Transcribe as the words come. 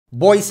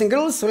Boys and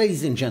girls,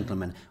 ladies and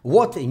gentlemen,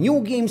 what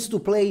new games to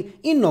play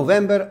in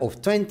November of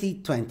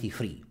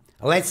 2023.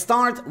 Let's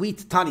start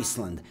with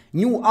Tarisland,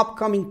 new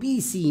upcoming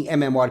PC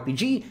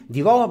mmorpg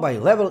developed by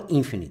Level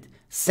Infinite.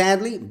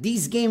 Sadly,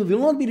 this game will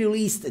not be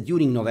released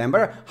during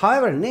November,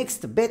 however,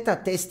 next beta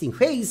testing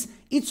phase,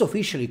 it's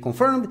officially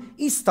confirmed,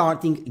 is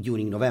starting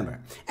during November.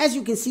 As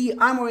you can see,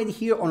 I'm already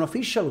here on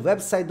official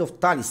website of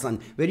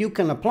Tarisland, where you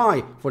can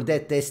apply for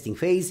that testing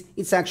phase.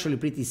 It's actually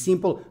pretty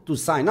simple to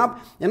sign up,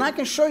 and I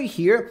can show you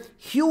here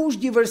huge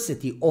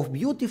diversity of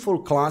beautiful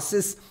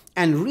classes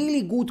and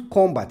really good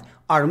combat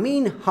are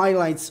main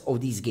highlights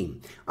of this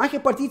game. I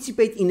have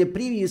participated in a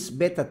previous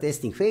beta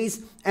testing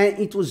phase and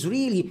it was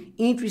really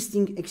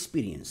interesting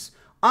experience.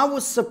 I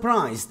was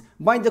surprised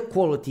by the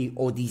quality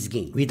of this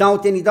game.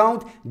 Without any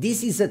doubt,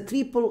 this is a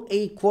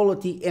AAA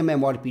quality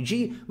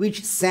mmorpg,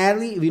 which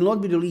sadly will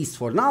not be released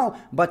for now,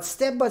 but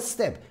step by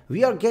step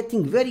we are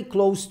getting very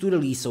close to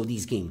release of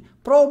this game,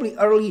 probably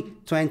early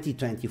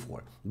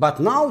 2024. But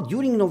now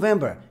during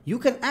November you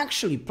can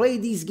actually play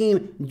this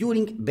game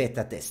during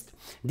beta test.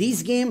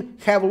 This game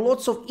have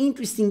lots of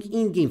interesting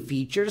in-game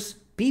features,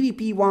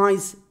 PvP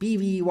wise,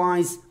 PvE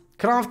wise,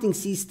 crafting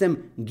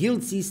system,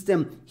 guild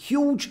system,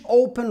 huge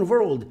open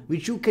world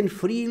which you can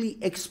freely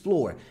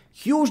explore,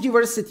 huge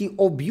diversity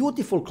of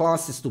beautiful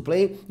classes to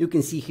play. You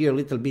can see here a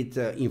little bit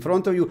in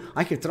front of you.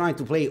 I have tried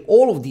to play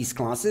all of these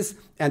classes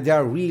and they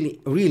are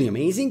really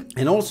amazing,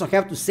 and also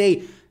have to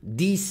say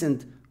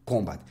decent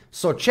combat.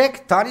 So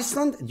check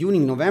Tarisland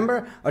during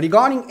November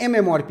regarding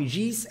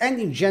mmorpgs and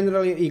in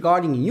general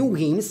regarding new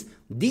games.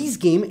 This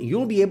game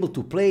you'll be able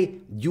to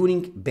play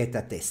during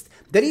beta test.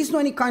 There is no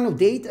any kind of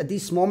date at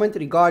this moment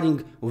regarding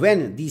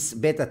when this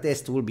beta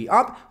test will be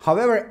up.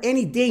 However,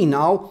 any day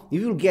now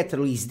you will get a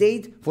release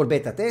date for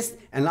beta test,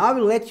 and I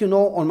will let you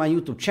know on my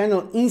YouTube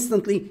channel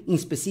instantly in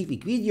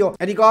specific video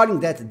regarding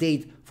that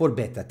date for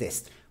beta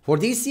test. For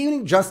this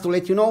evening, just to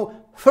let you know,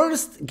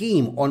 first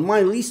game on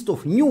my list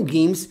of new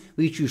games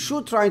which you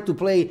should try to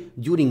play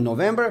during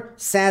November,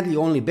 sadly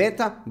only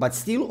beta, but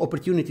still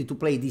opportunity to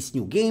play this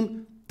new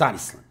game,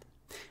 Tarisland.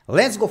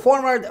 Let's go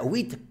forward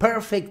with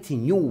Perfect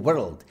New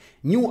World,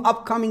 new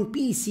upcoming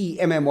PC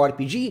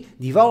mmorpg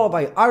developed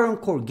by Iron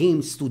Core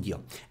Game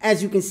Studio.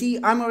 As you can see,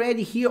 I'm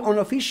already here on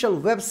official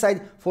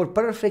website for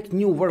Perfect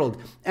New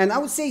World, and I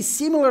would say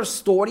similar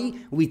story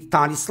with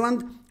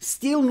Tarisland.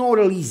 Still no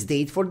release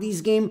date for this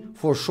game,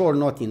 for sure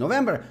not in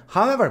November.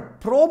 However,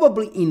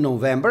 probably in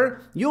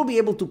November you'll be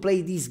able to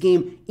play this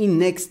game in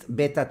next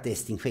beta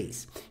testing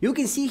phase. You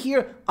can see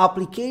here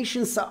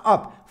applications are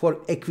up for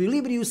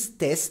Equilibrius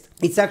test.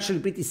 It's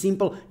actually pretty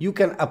simple. You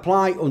can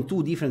apply on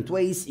two different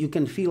ways. You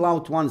can fill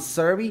out one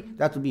survey,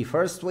 that would be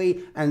first way,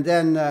 and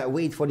then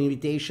wait for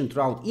invitation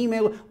throughout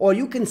email, or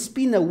you can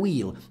spin a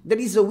wheel. There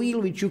is a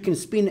wheel which you can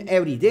spin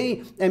every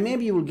day, and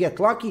maybe you will get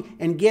lucky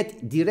and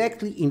get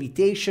directly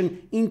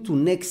invitation into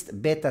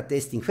next beta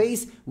testing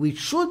phase, which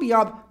should be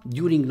up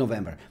during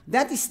November.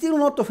 That is still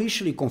not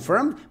officially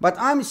confirmed, but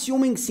I'm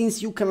assuming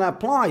since you can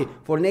apply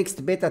for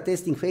next beta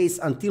testing phase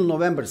until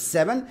November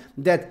 7,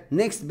 that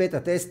next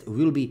beta test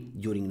will be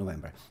during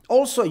November.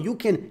 Also, you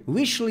can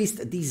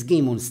wishlist this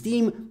game on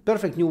Steam.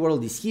 Perfect New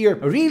World is here.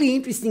 A really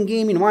interesting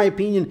game in my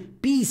opinion.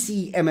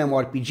 PC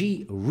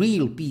mmorpg,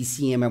 real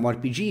PC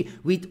mmorpg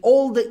with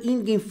all the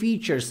in-game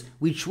features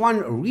which one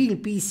real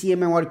PC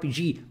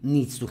mmorpg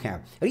needs to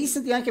have.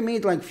 Recently I have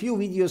made like few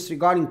videos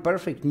regarding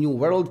Perfect New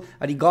World,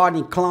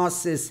 regarding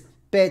classes,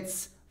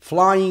 pets,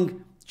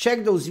 flying.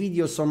 Check those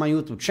videos on my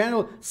YouTube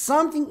channel.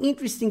 Something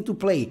interesting to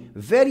play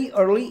very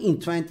early in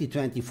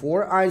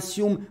 2024, I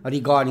assume,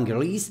 regarding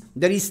release.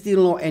 There is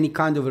still no any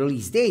kind of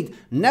release date.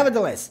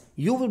 Nevertheless,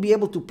 you will be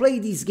able to play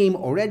this game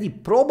already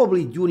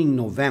probably during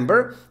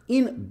November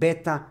in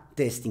beta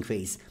testing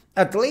phase.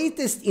 At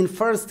latest in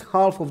first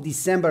half of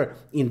December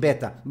in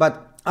beta,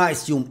 but I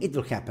assume it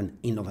will happen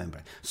in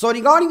November. So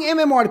regarding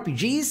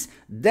mmorpgs,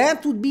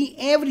 that would be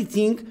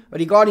everything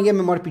regarding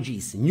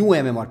mmorpgs, new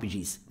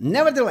mmorpgs.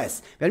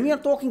 Nevertheless, when we are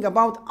talking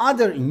about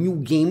other new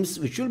games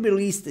which will be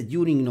released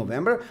during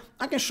November,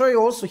 I can show you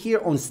also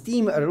here on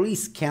Steam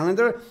release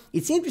calendar.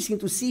 It's interesting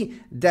to see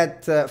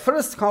that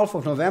first half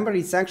of November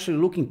it's actually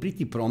looking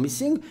pretty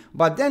promising,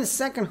 but then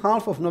second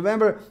half of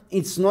November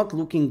it's not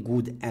looking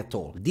good at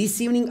all. This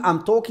evening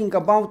I'm talking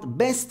about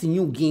best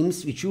new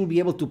games which you'll be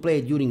able to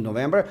play during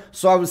November,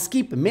 so I will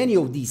skip many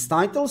of these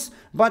titles,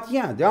 but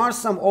yeah, there are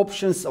some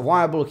options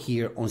viable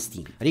here on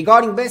Steam.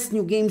 Regarding best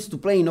new games to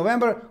play in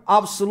November,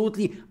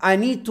 absolutely I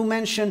need to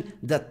mention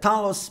the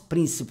Talos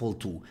Principle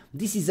 2.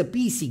 This is a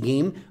PC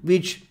game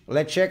which,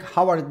 let's check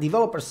how are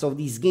developers of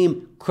this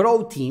game,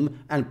 Crow Team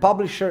and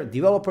publisher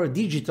Developer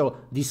Digital,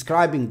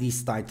 describing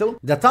this title.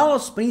 The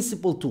Talos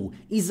Principle 2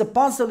 is a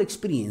puzzle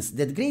experience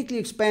that greatly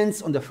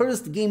expands on the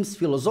first game's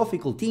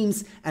philosophical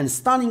themes and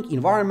stunning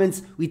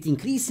environments with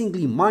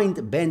increasingly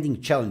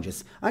mind-bending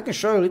challenges. I can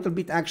show you a little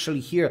bit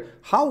actually here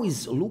how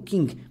is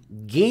looking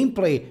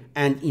gameplay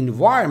and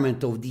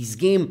environment of this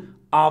game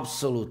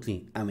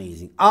absolutely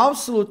amazing.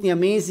 Absolutely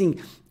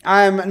amazing.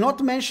 I'm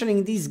not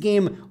mentioning this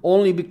game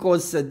only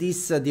because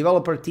this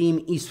developer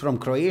team is from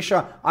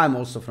Croatia. I'm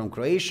also from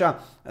Croatia.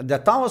 The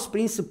Talos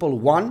Principle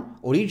 1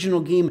 original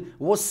game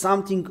was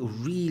something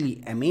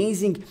really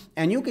amazing.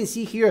 And you can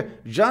see here,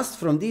 just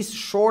from this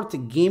short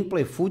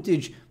gameplay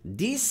footage,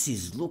 this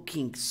is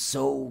looking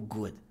so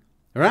good.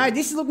 Right?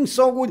 This is looking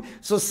so good.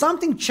 So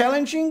something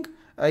challenging.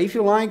 If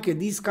you like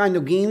these kind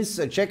of games,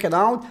 check it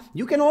out.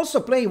 You can also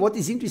play, what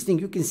is interesting,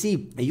 you can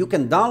see, you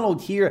can download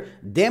here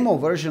demo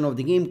version of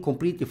the game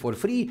completely for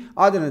free.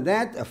 Other than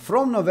that,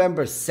 from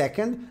November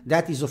 2nd,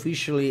 that is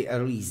officially a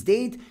release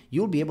date,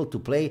 you'll be able to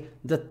play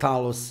the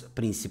Talos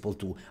Principle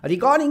 2.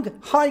 Regarding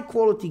high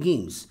quality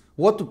games,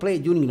 what to play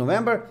during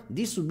November,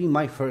 this would be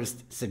my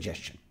first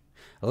suggestion.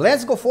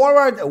 Let's go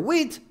forward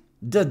with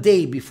the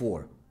day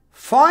before.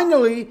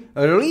 Finally,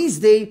 a release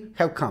day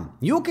have come.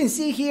 You can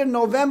see here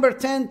November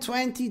 10,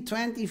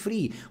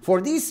 2023.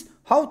 For this,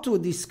 how to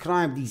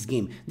describe this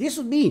game? This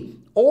would be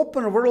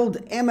open world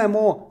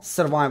MMO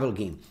survival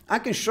game. I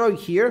can show you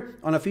here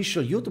on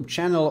official YouTube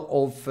channel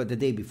of the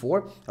day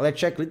before. Let's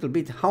check a little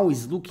bit how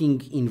is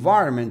looking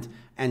environment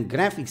and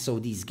graphics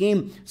of this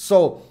game.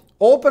 So,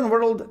 open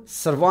world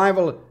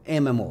survival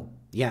MMO.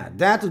 Yeah,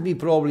 that would be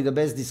probably the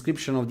best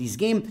description of this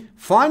game.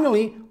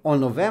 Finally,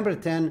 on November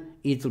 10,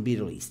 it will be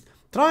released.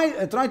 Try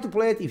to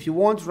play it if you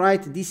want,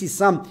 right? This is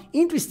some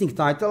interesting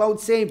title, I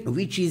would say,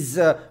 which is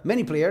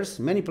many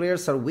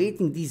players are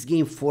waiting this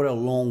game for a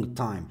long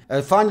time.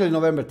 Finally,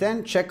 November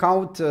 10, check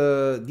out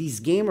this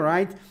game,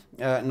 right?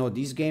 No,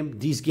 this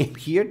game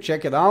here,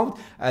 check it out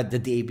the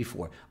day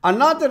before.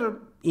 Another,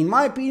 in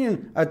my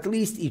opinion, at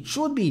least it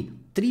should be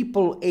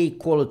AAA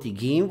quality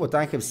game, what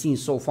I have seen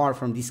so far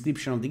from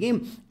description of the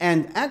game.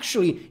 And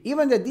actually,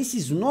 even that this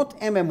is not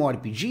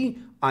mmorpg,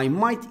 I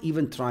might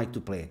even try to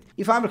play it.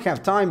 If I will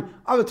have time,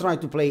 I will try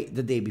to play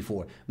the day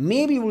before.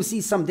 Maybe we'll see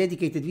some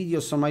dedicated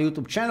videos on my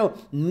YouTube channel,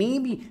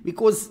 maybe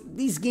because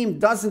this game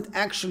doesn't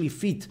actually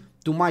fit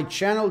to my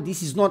channel.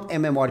 This is not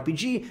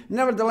mmorpg.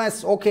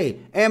 Nevertheless, okay,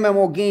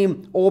 MMO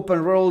game,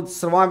 open world,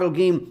 survival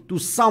game, to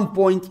some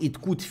point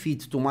it could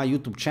fit to my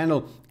YouTube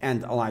channel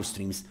and live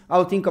streams.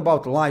 I'll think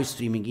about live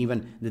streaming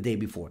even the day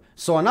before.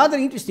 So another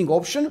interesting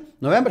option,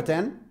 November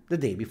 10, the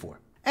day before.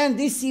 And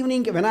this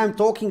evening, when I'm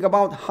talking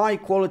about high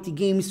quality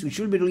games which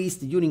will be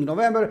released during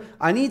November,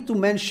 I need to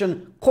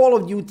mention Call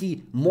of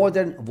Duty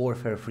Modern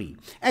Warfare 3.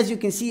 As you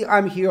can see,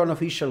 I'm here on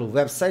official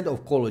website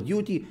of Call of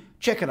Duty.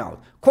 Check it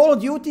out. Call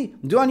of Duty,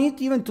 do I need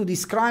even to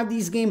describe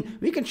this game?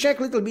 We can check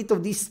a little bit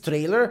of this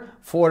trailer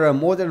for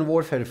Modern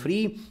Warfare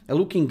 3,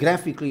 looking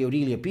graphically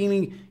really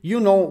appealing. You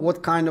know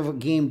what kind of a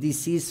game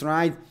this is,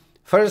 right?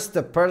 First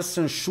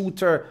person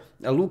shooter,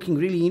 looking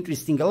really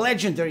interesting, a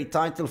legendary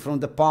title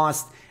from the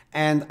past.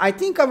 And I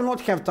think I will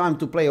not have time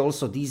to play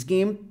also this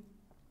game.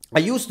 I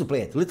used to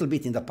play it a little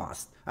bit in the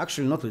past.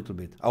 Actually, not a little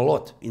bit, a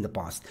lot in the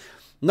past.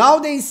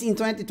 Nowadays, in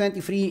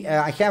 2023,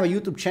 I have a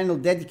YouTube channel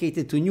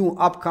dedicated to new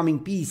upcoming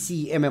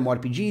PC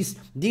MMORPGs.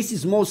 This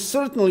is most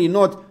certainly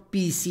not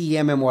PC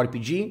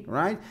MMORPG,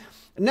 right?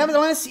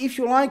 Nevertheless, if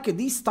you like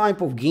this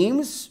type of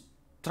games,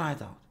 try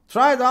it out.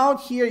 Try it out.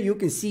 Here you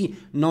can see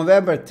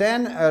November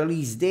 10,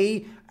 release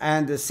day,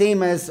 and the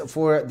same as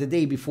for the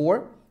day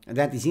before.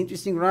 That is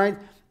interesting, right?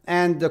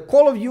 And the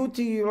Call of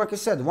Duty, like I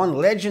said, one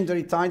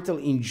legendary title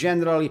in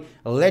generally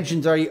a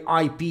legendary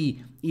IP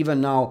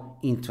even now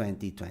in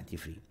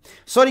 2023.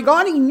 So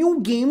regarding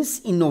new games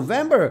in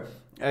November,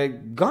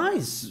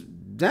 guys,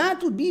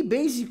 that would be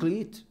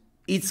basically it.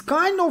 It's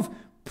kind of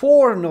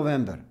poor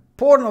November,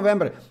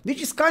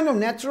 which is kind of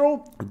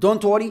natural.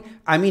 Don't worry,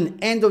 I mean,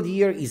 end of the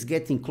year is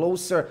getting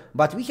closer,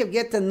 but we have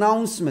get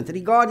announcement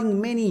regarding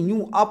many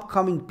new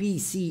upcoming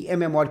PC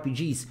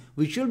MMORPGs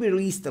which will be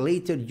released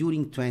later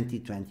during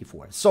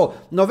 2024. So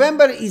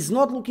November is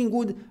not looking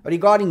good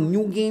regarding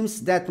new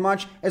games that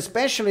much,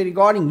 especially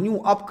regarding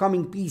new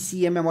upcoming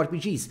PC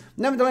MMORPGs.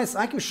 Nevertheless,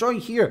 I can show you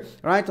here,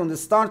 right, on the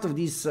start of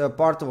this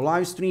part of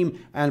live stream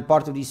and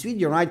part of this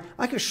video, right,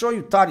 I can show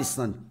you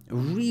Tarisland.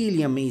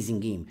 Really amazing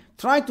game.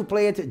 Try to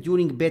play it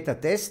during beta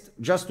test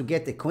just to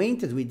get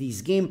acquainted with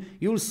this game.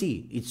 You'll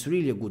see it's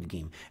really a good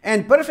game.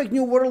 And Perfect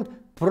New World,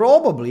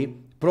 probably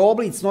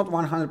it's not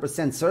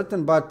 100%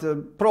 certain,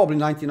 but probably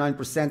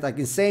 99% I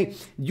can say,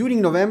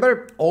 during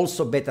November,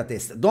 also beta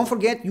test. Don't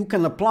forget, you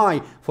can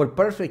apply for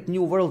Perfect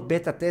New World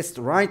beta test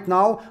right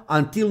now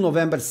until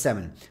November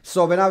 7.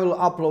 So when I will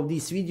upload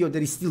this video,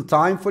 there is still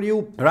time for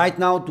you right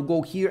now to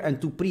go here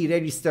and to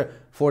pre-register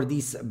for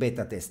this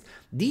beta test.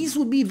 These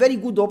would be very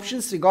good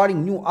options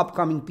regarding new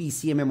upcoming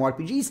PC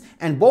MMORPGs,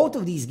 and both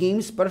of these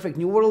games, Perfect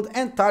New World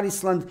and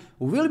Tarisland,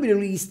 will be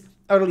released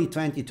early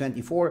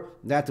 2024.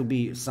 That will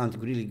be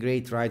something really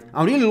great, right?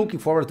 I'm really looking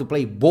forward to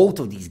play both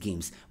of these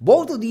games.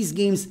 Both of these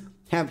games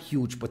have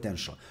huge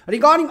potential.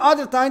 Regarding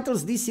other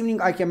titles, this evening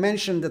I can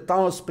mention the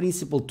Talos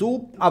Principle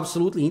 2,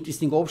 absolutely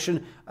interesting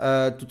option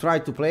to try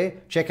to play.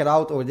 Check it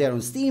out over there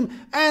on Steam.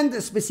 And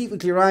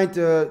specifically, right,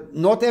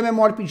 not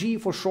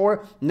MMORPG for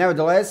sure,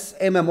 nevertheless,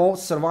 MMO,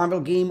 survival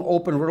game,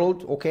 open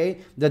world, okay,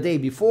 the day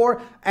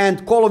before.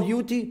 And Call of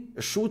Duty,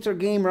 a shooter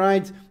game,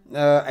 right?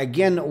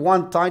 Again,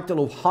 one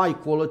title of high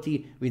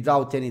quality,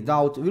 without any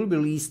doubt, will be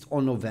released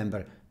on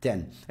November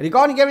 10.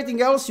 Regarding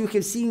everything else you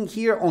have seen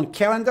here on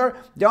calendar,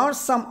 there are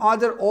some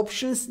other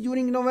options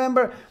during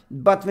November,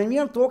 but when we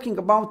are talking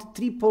about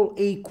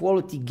AAA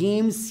quality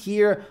games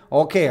here,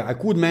 okay, I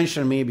could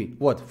mention maybe,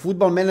 what,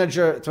 Football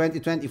Manager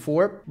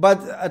 2024,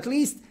 but at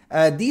least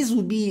this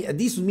would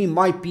be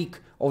my pick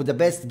of the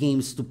best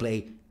games to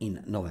play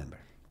in November.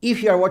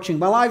 If you are watching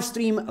my live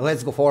stream,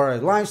 let's go for a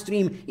live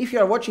stream. If you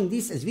are watching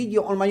this as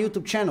video on my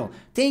YouTube channel,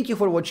 thank you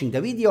for watching the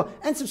video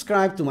and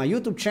subscribe to my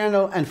YouTube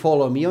channel and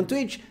follow me on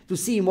Twitch to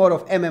see more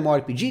of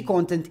MMORPG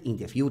content in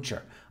the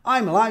future.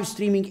 I'm live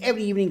streaming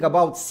every evening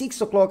about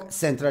 6 o'clock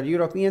Central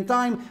European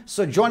Time,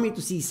 so join me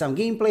to see some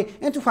gameplay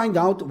and to find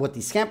out what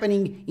is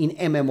happening in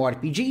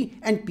MMORPG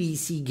and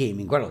PC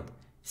gaming world.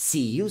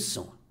 See you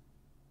soon.